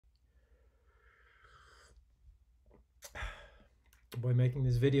Boy, making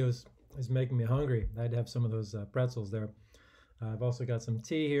these videos is making me hungry. I'd have some of those pretzels there. I've also got some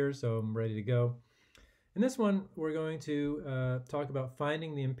tea here, so I'm ready to go. In this one, we're going to talk about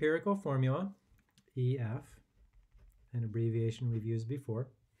finding the empirical formula, EF, an abbreviation we've used before,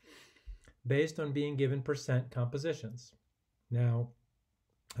 based on being given percent compositions. Now,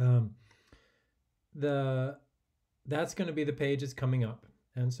 that's going to be the page that's coming up.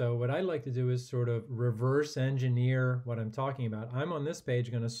 And so what I'd like to do is sort of reverse engineer what I'm talking about. I'm on this page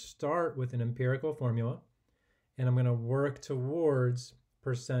going to start with an empirical formula, and I'm going to work towards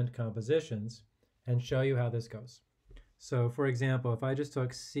percent compositions and show you how this goes. So for example, if I just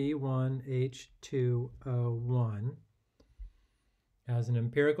took C1H2O1 as an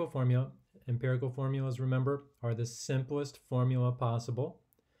empirical formulas, remember, are the simplest formula possible.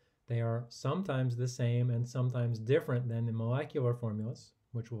 They are sometimes the same and sometimes different than the molecular formulas,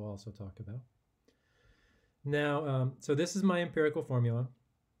 which we'll also talk about. Now, so this is my empirical formula,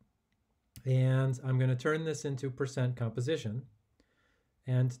 and I'm going to turn this into percent composition.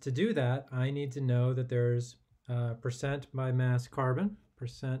 And to do that, I need to know that there's percent by mass carbon,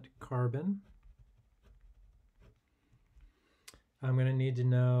 percent carbon. I'm going to need to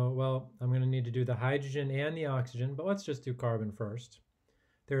know, well, I'm going to need to do the hydrogen and the oxygen, but let's just do carbon first.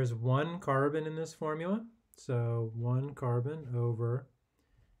 There's one carbon in this formula, so one carbon over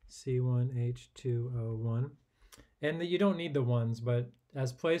C1H2O1. And you don't need the ones, but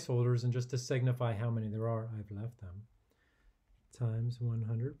as placeholders and just to signify how many there are, I've left them, times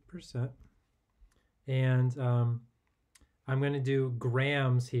 100%. And I'm going to do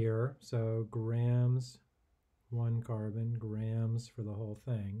grams here, so grams, one carbon, grams for the whole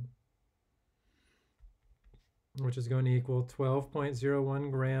thing, which is going to equal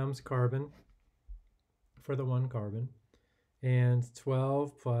 12.01 grams carbon for the one carbon, and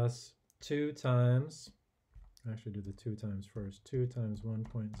 12 plus 2 times, actually do the 2 times first, 2 times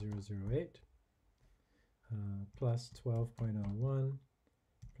 1.008 plus 12.01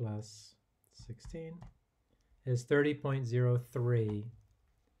 plus 16 is 30.03.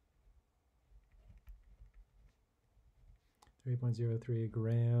 3.03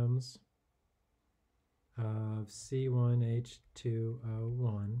 grams of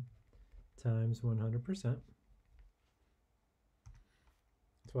C1H2O1 times 100%.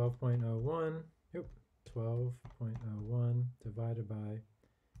 12.01, 12.01 divided by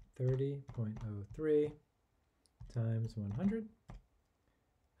 30.03 times 100.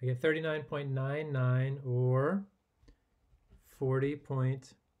 I get 39.99 or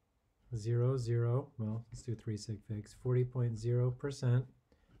 40.00, well, let's do 3 sig figs, 40.0%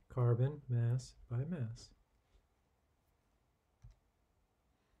 carbon mass by mass.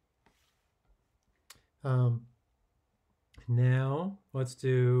 Now let's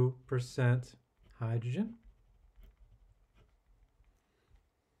do percent hydrogen.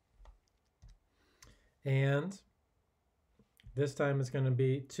 And this time it's going to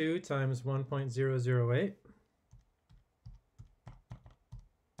be 2 times 1.008.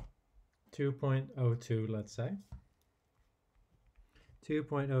 2.02, let's say.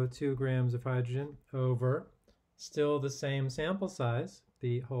 2.02 grams of hydrogen over still the same sample size,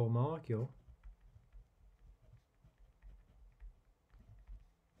 the whole molecule.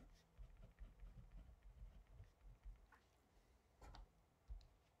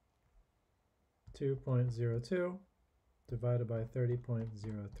 .02 divided by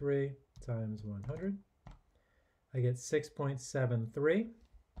 30.03 times 100. I get 6.73.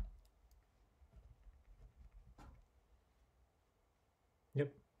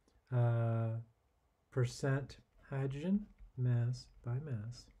 Yep. Percent hydrogen mass by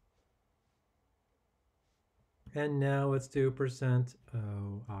mass. And now let's do percent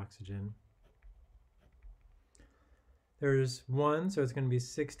oxygen. There's 1, so it's going to be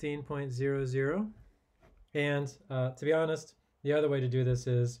 16.00. And to be honest, the other way to do this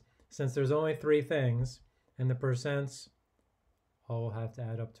is, since there's only 3 things, and the percents all have to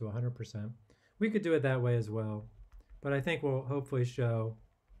add up to 100%, we could do it that way as well. But I think we'll hopefully show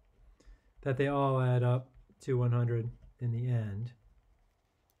that they all add up to 100 in the end.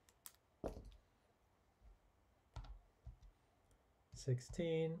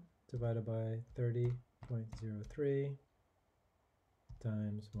 (16) divided by 30.03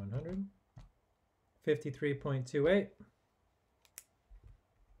 times 100. 53.28.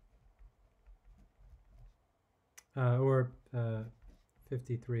 Or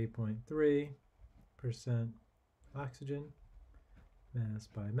 53.3% oxygen mass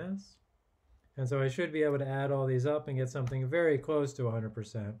by mass. And so I should be able to add all these up and get something very close to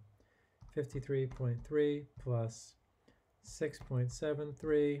 100%. 53.3 plus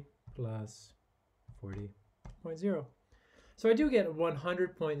 6.73 plus 40.0. So I do get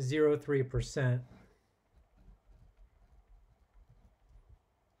 100.03%.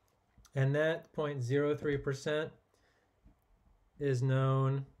 And that 0.03% is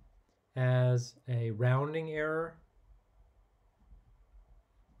known as a rounding error,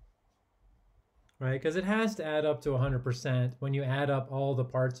 right? Because it has to add up to 100% when you add up all the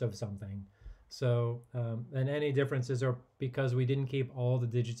parts of something. So, and any differences are because we didn't keep all the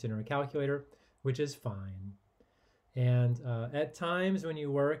digits in our calculator, which is fine. And at times when you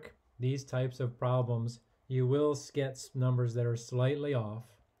work these types of problems, you will get numbers that are slightly off.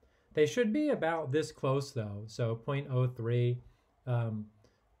 They should be about this close though, so 0.03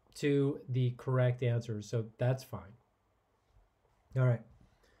 to the correct answer, so that's fine. All right,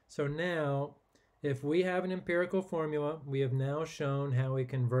 so now if we have an empirical formula, we have now shown how we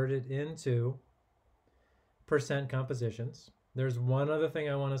convert it into percent compositions. There's one other thing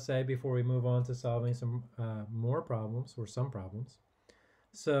I want to say before we move on to solving some more problems, or some problems.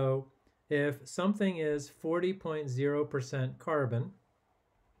 So if something is 40.0% carbon,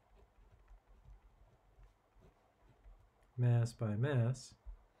 mass by mass,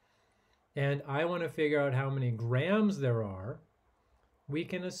 and I want to figure out how many grams there are, we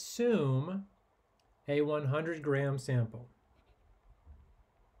can assume a 100-gram sample.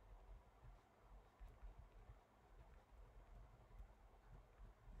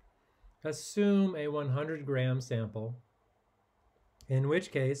 Assume a 100-gram sample, in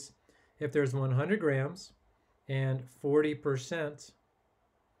which case, if there's 100 grams and 40%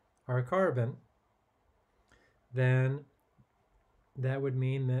 are carbon, then that would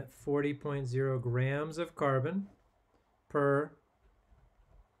mean that 40.0 grams of carbon per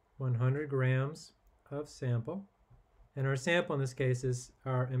 100 grams of sample. And our sample in this case is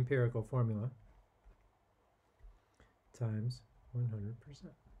our empirical formula times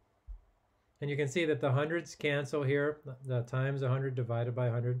 100%. And you can see that the hundreds cancel here, the times 100 divided by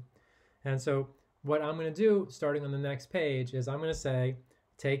 100. And so what I'm going to do starting on the next page is I'm going to say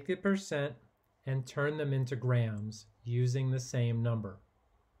take the percent and turn them into grams using the same number.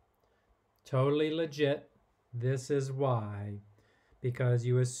 Totally legit. This is why. Because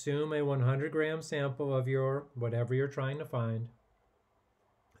you assume a 100-gram sample of your whatever you're trying to find,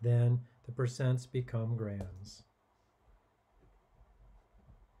 then the percents become grams.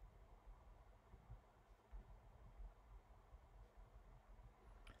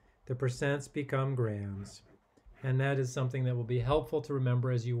 The percents become grams. And that is something that will be helpful to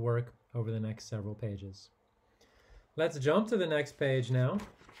remember as you work over the next several pages. Let's jump to the next page now.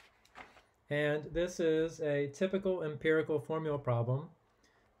 And this is a typical empirical formula problem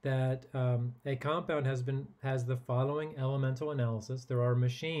that a compound has the following elemental analysis. There are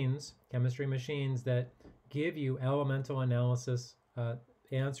machines, chemistry machines, that give you elemental analysis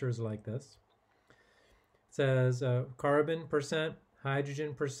answers like this. It says carbon percent,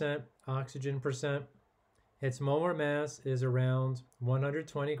 hydrogen percent, oxygen percent. Its molar mass is around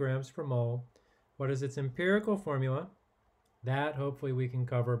 120 grams per mole. What is its empirical formula? That hopefully we can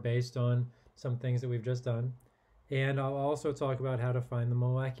cover based on some things that we've just done. And I'll also talk about how to find the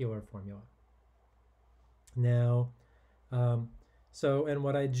molecular formula. Now, and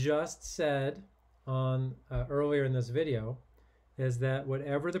what I just said on earlier in this video is that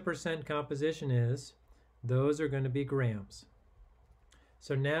whatever the percent composition is, those are going to be grams.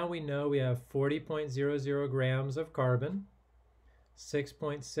 So now we know we have 40.00 grams of carbon,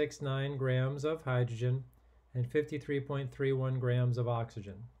 6.69 grams of hydrogen, and 53.31 grams of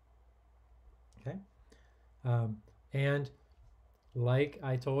oxygen. Okay? And like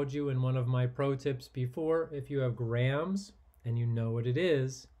I told you in one of my pro tips before, if you have grams and you know what it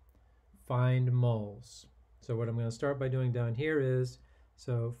is, find moles. So what I'm going to start by doing down here is,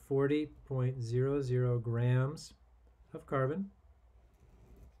 so 40.00 grams of carbon,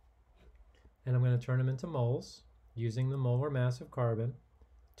 and I'm going to turn them into moles using the molar mass of carbon,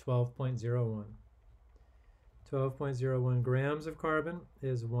 12.01. 12.01 grams of carbon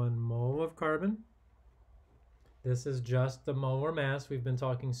is 1 mole of carbon. This is just the molar mass we've been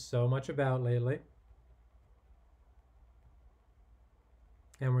talking so much about lately.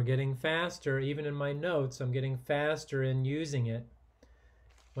 And we're getting faster, even in my notes, I'm getting faster in using it.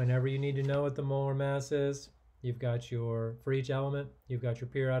 Whenever you need to know what the molar mass is, you've got your, for each element, you've got your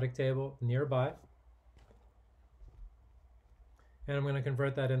periodic table nearby. And I'm going to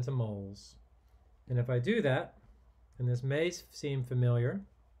convert that into moles. And if I do that, and this may seem familiar,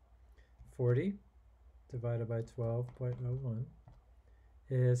 40 divided by 12.01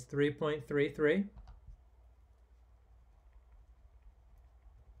 is 3.33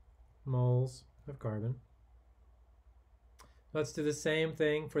 moles of carbon. Let's do the same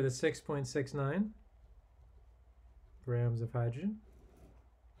thing for the 6.69. grams of hydrogen.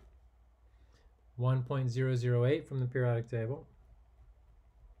 1.008 from the periodic table.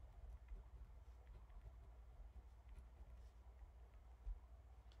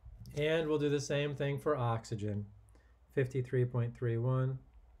 And we'll do the same thing for oxygen. 53.31.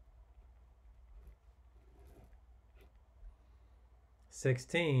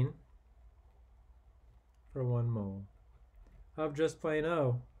 16 for 1 mole of just plain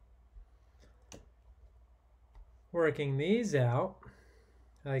O. Working these out,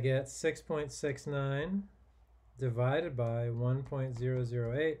 I get 6.69 divided by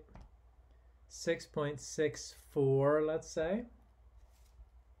 1.008, 6.64, let's say.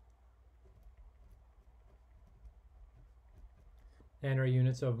 And our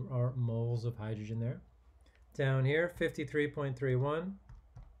units of our moles of hydrogen there. Down here, 53.31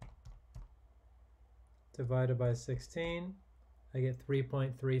 divided by 16, I get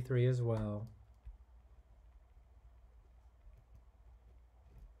 3.33 as well.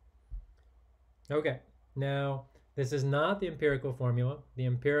 Okay, now this is not the empirical formula. The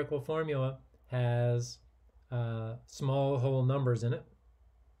empirical formula has small whole numbers in it.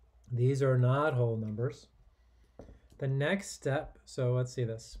 These are not whole numbers. The next step, so let's see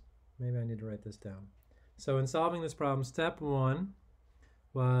this. Maybe I need to write this down. So in solving this problem, step 1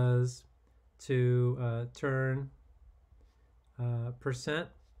 was to turn percent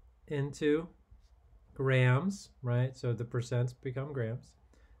into grams, right? So the percents become grams.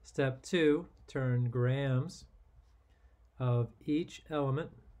 Step 2, turn grams of each element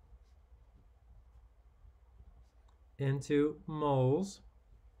into moles.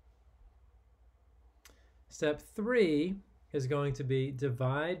 Step 3 is going to be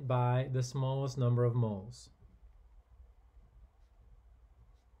divide by the smallest number of moles.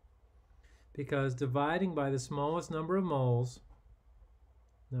 Because dividing by the smallest number of moles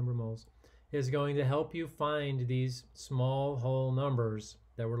is going to help you find these small whole numbers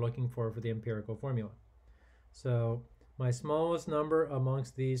that we're looking for the empirical formula. So my smallest number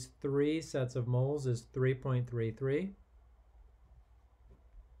amongst these 3 sets of moles is 3.33.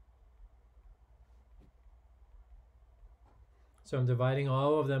 So I'm dividing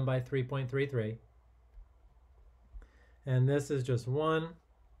all of them by 3.33. And this is just 1.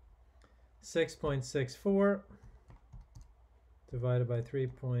 6.64 divided by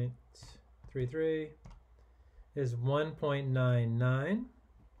 3.33 is 1.99.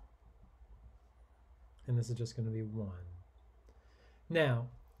 And this is just going to be 1. Now,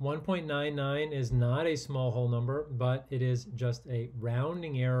 1.99 is not a small whole number, but it is just a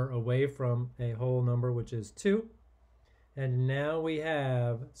rounding error away from a whole number, which is 2. And now we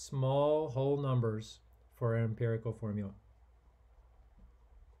have small whole numbers for our empirical formula.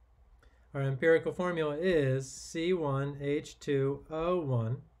 Our empirical formula is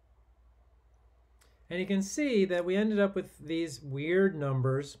C1H2O1. And you can see that we ended up with these weird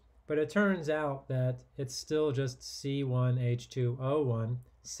numbers, but it turns out that it's still just C1H2O1,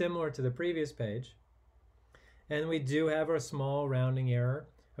 similar to the previous page. And we do have our small rounding error.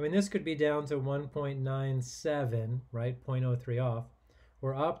 I mean, this could be down to 1.97, right, 0.03 off,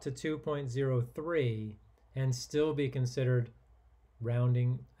 or up to 2.03 and still be considered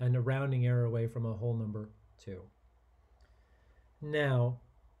rounding and a rounding error away from a whole number 2. Now,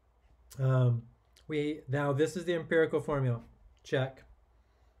 this is the empirical formula. Check.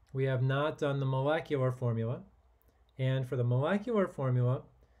 We have not done the molecular formula. And for the molecular formula,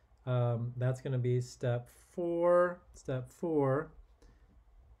 that's going to be step 4. Step 4.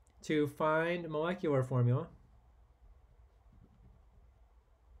 To find molecular formula,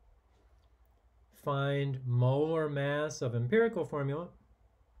 find molar mass of empirical formula,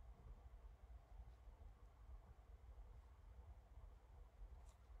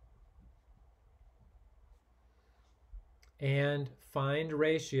 and find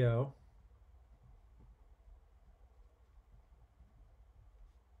ratio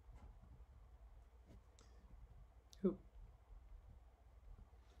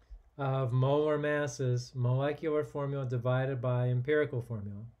of molar masses, molecular formula divided by empirical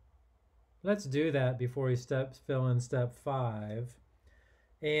formula. Let's do that before we fill in step 5.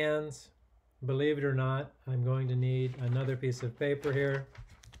 And believe it or not, I'm going to need another piece of paper here.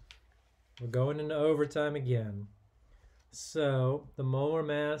 We're going into overtime again. So the molar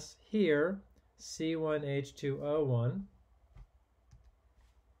mass here, C1H2O1,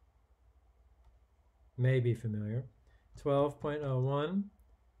 may be familiar. 12.01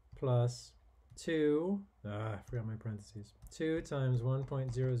 plus 2, I forgot my parentheses, 2 times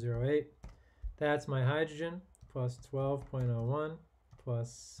 1.008, that's my hydrogen, plus 12.01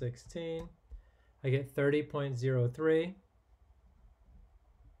 plus 16, I get 30.03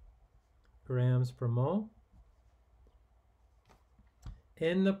 grams per mole.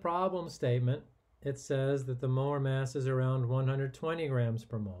 In the problem statement, it says that the molar mass is around 120 grams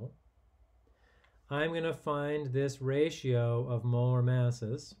per mole. I'm going to find this ratio of molar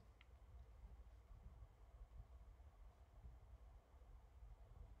masses.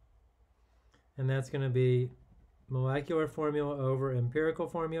 And that's going to be molecular formula over empirical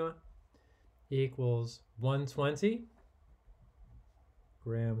formula equals 120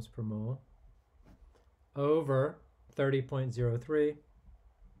 grams per mole over 30.03.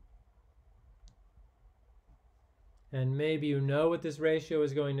 And maybe you know what this ratio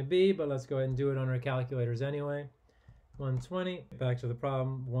is going to be, but let's go ahead and do it on our calculators anyway. 120, back to the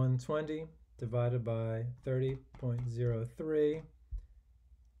problem, 120 divided by 30.03.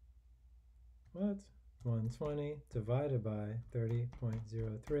 What? 120 divided by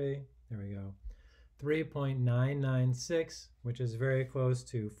 30.03. There we go. 3.996, which is very close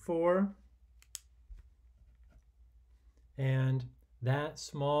to 4. And that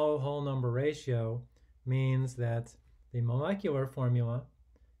small whole number ratio means that the molecular formula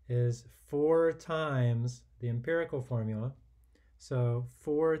is 4 times the empirical formula. So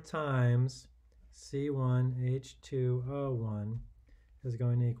 4 times C1H2O1 is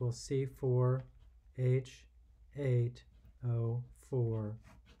going to equal C4H8O4.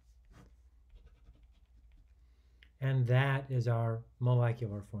 And that is our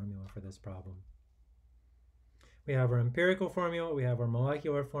molecular formula for this problem. We have our empirical formula, we have our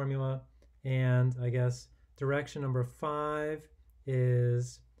molecular formula, and I guess direction number 5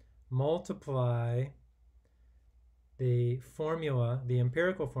 is multiply the formula, the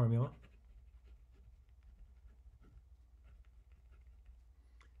empirical formula,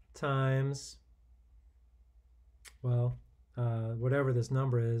 times, well, whatever this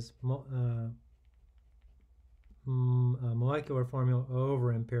number is, molecular formula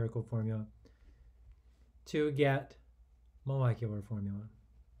over empirical formula to get molecular formula.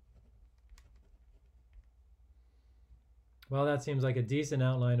 Well, that seems like a decent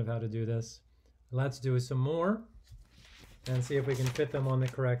outline of how to do this. Let's do some more and see if we can fit them on the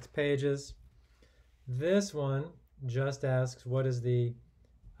correct pages. This one just asks what is the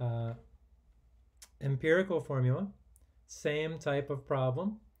empirical formula. Same type of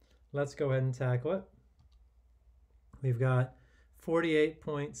problem. Let's go ahead and tackle it. We've got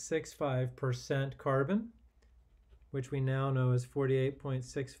 48.65% carbon, which we now know is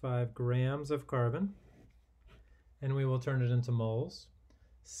 48.65 grams of carbon. And we will turn it into moles.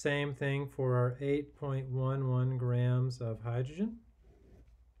 Same thing for our 8.11 grams of hydrogen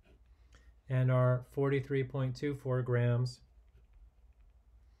and our 43.24 grams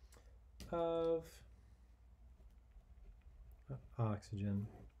of oxygen.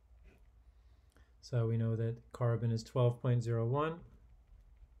 So we know that carbon is 12.01.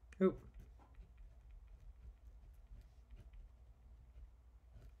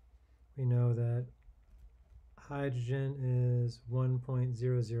 We know that hydrogen is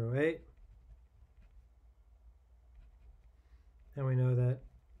 1.008. And we know that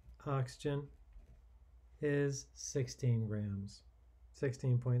oxygen is 16 grams,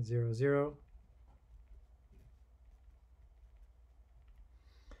 16.00.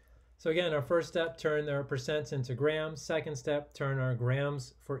 So again, our first step, turn our percents into grams. Second step, turn our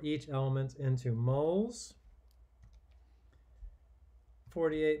grams for each element into moles.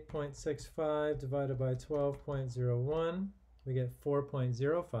 48.65 divided by 12.01, we get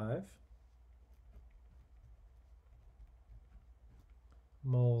 4.05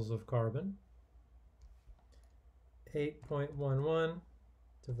 moles of carbon. 8.11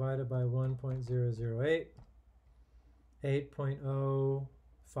 divided by 1.008,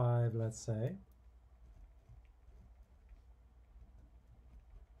 8.05, let's say.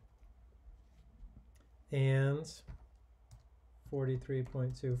 And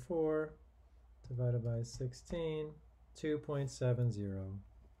 43.24 divided by 16, 2.70.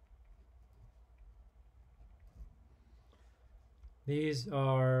 These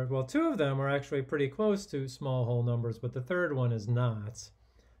are, well, two of them are actually pretty close to small whole numbers, but the third one is not.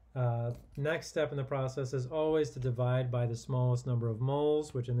 Next step in the process is always to divide by the smallest number of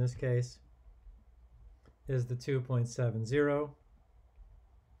moles, which in this case is the 2.70,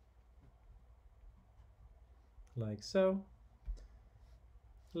 like so.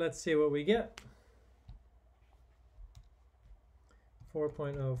 Let's see what we get.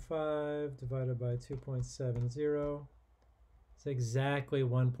 4.05 divided by 2.70 is exactly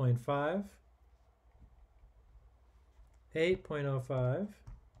 1.5. 8.05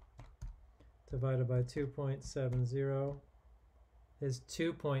 divided by 2.70 is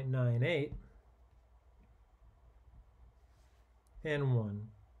 2.98 and 1.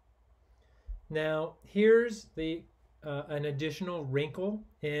 Now, here's the an additional wrinkle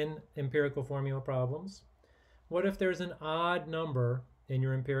in empirical formula problems. What if there's an odd number in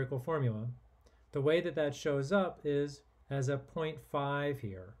your empirical formula? The way that that shows up is as a 0.5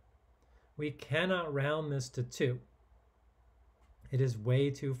 here. We cannot round this to 2. It is way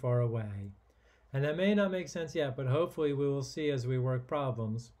too far away. And that may not make sense yet, but hopefully we will see as we work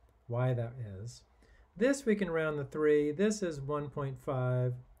problems why that is. This we can round to 3. This is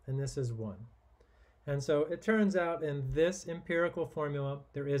 1.5, and this is 1. And so it turns out in this empirical formula,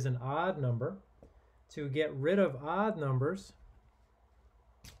 there is an odd number. To get rid of odd numbers,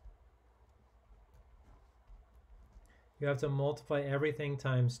 you have to multiply everything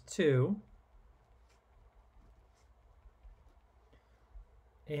times 2.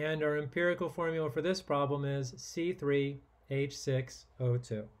 And our empirical formula for this problem is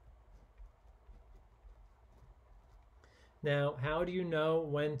C3H6O2. Now, how do you know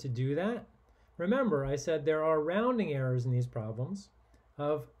when to do that? Remember, I said there are rounding errors in these problems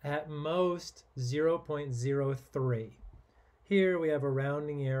of at most 0.03. Here we have a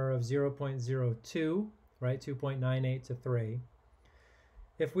rounding error of 0.02, right? 2.98 to 3.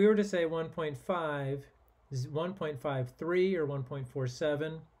 If we were to say 1.5, 1.53 or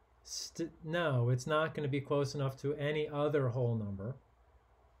 1.47, no, it's not going to be close enough to any other whole number.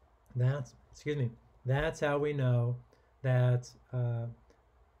 That's how we know that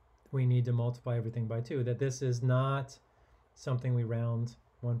we need to multiply everything by 2, that this is not something we round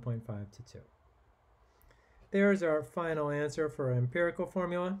 1.5 to 2. There's our final answer for our empirical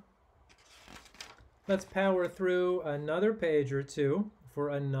formula. Let's power through another page or two for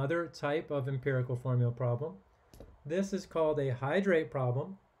another type of empirical formula problem. This is called a hydrate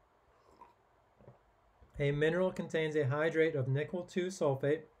problem. A mineral contains a hydrate of nickel 2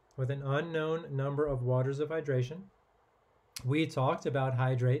 sulfate with an unknown number of waters of hydration. We talked about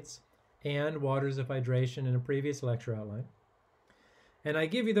hydrates and waters of hydration in a previous lecture outline. And I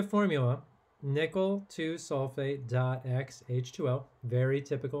give you the formula, nickel 2 sulfate dot X H2O, very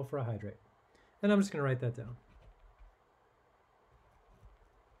typical for a hydrate. And I'm just going to write that down.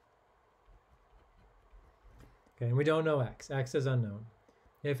 Okay, and we don't know X. X is unknown.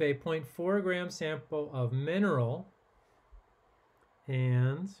 If a 0.4 gram sample of mineral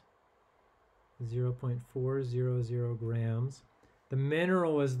and 0.400 grams, the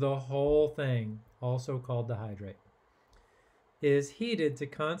mineral is the whole thing, also called the hydrate, is heated to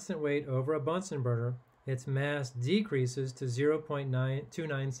constant weight over a Bunsen burner, its mass decreases to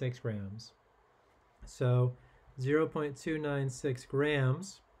 0.296 grams. So 0.296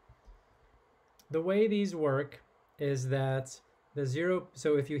 grams. The way these work is that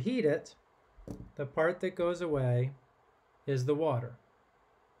so if you heat it, the part that goes away is the water.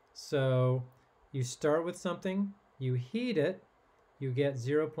 So you start with something, you heat it, you get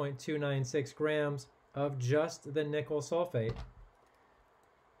 0.296 grams of just the nickel sulfate,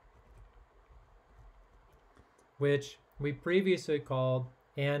 which we previously called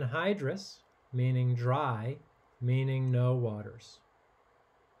anhydrous, meaning dry, meaning no waters.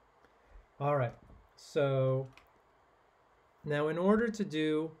 All right, so now in order to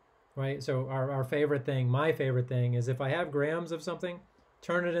do, right, so our favorite thing, my favorite thing, is if I have grams of something,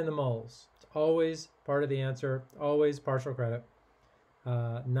 turn it into moles. It's always part of the answer, always partial credit,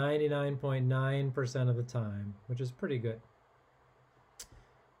 99.9% of the time, which is pretty good.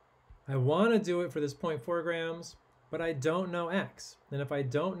 I want to do it for this 0.4 grams, but I don't know X. And if I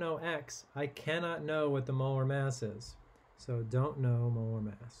don't know X, I cannot know what the molar mass is. So don't know molar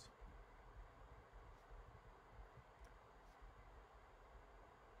mass.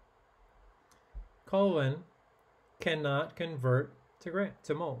 Colon cannot convert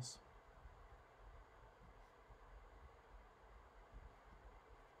to moles.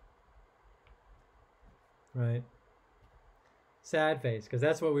 Right? Sad face, because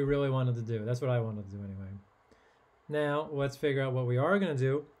that's what we really wanted to do. That's what I wanted to do anyway. Now, let's figure out what we are going to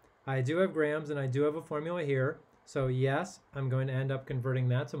do. I do have grams, and I do have a formula here. So yes, I'm going to end up converting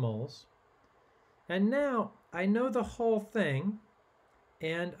that to moles. And now, I know the whole thing,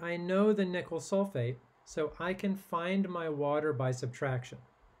 and I know the nickel sulfate, so I can find my water by subtraction.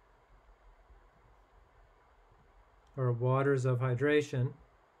 Or waters of hydration.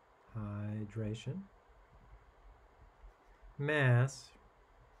 Mass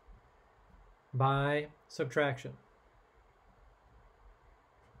by subtraction.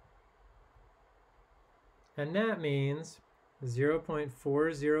 And that means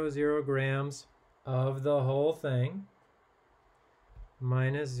 0.400 grams of the whole thing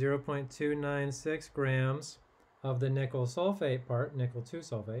minus 0.296 grams of the nickel sulfate part, nickel 2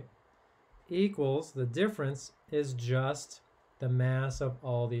 sulfate, equals, the difference is just the mass of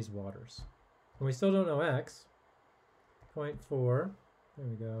all these waters. And we still don't know X. 0.4, there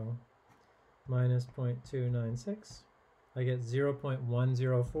we go, minus 0.296. I get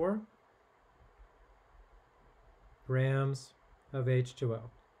 0.104 grams of H2O.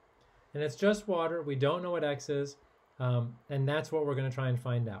 And it's just water. We don't know what X is, and that's what we're going to try and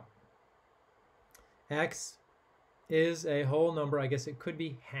find out. X is a whole number. I guess it could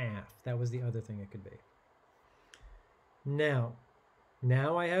be half. That was the other thing it could be. Now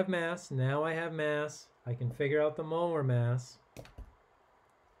I have mass. Now I have mass. I can figure out the molar mass.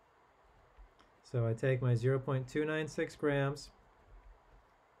 So I take my 0.296 grams.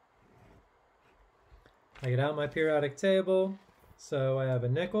 I get out my periodic table. So I have a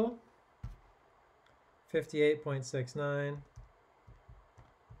nickel, 58.69.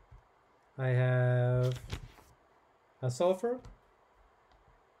 I have a sulfur,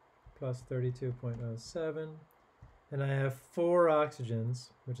 plus 32.07. And I have 4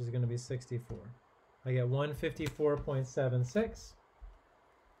 oxygens, which is going to be 64. I get 154.76.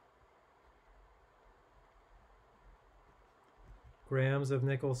 Grams of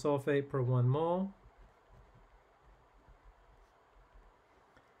nickel sulfate per 1 mole.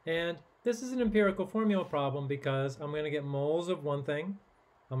 And this is an empirical formula problem because I'm going to get moles of one thing.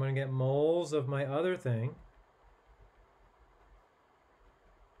 I'm going to get moles of my other thing.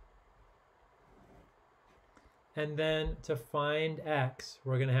 And then to find X,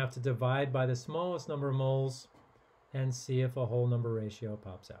 we're going to have to divide by the smallest number of moles and see if a whole number ratio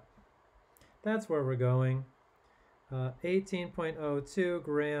pops out. That's where we're going. 18.02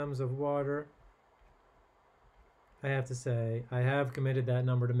 grams of water. I have to say, I have committed that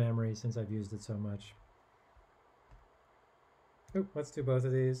number to memory since I've used it so much. Oop, let's do both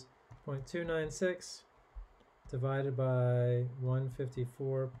of these. 0.296 divided by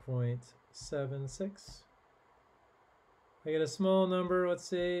 154.76. I get a small number, let's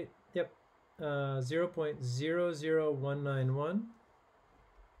see, yep, 0.00191.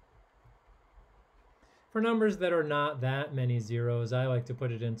 For numbers that are not that many zeros, I like to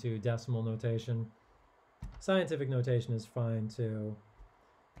put it into decimal notation. Scientific notation is fine too.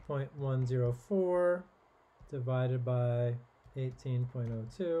 0.104 divided by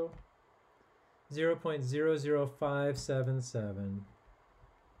 18.02, 0.00577.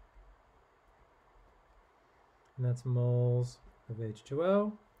 And that's moles of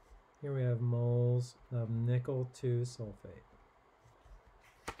H2O. Here we have moles of nickel 2 sulfate.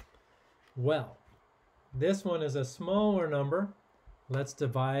 Well, this one is a smaller number. Let's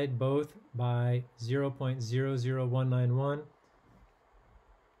divide both by 0.00191.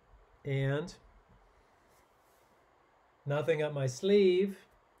 And nothing up my sleeve.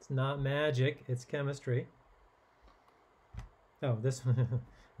 It's not magic, it's chemistry. Oh, this one,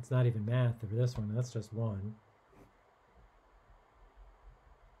 it's not even math for this one, that's just 1.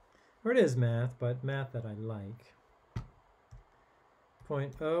 Or it is math, but math that I like.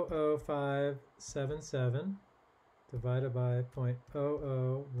 0.00577 divided by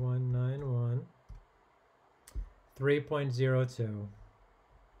 0.00191, 3.02.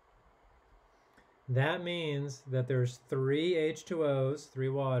 That means that there's 3 H2Os, 3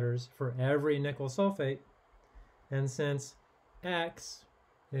 waters, for every nickel sulfate. And since X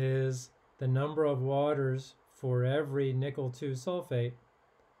is the number of waters for every nickel 2 sulfate,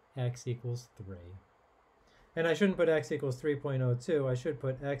 X equals 3. And I shouldn't put X equals 3.02. I should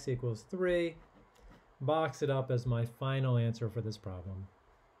put X equals 3. Box it up as my final answer for this problem.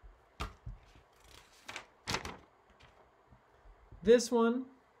 This one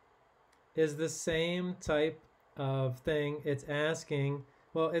is the same type of thing. It's asking,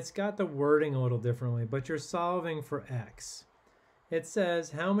 well, it's got the wording a little differently, but you're solving for X. It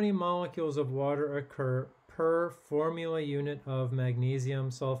says how many molecules of water occur per formula unit of magnesium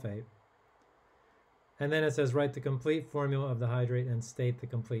sulfate. And then it says write the complete formula of the hydrate and state the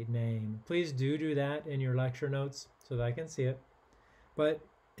complete name. Please do that in your lecture notes so that I can see it. But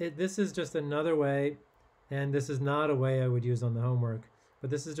this is just another way, and this is not a way I would use on the homework, but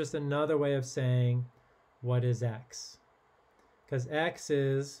this is just another way of saying what is X. Because X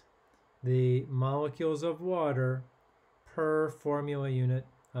is the molecules of water per formula unit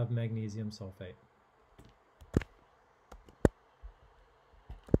of magnesium sulfate.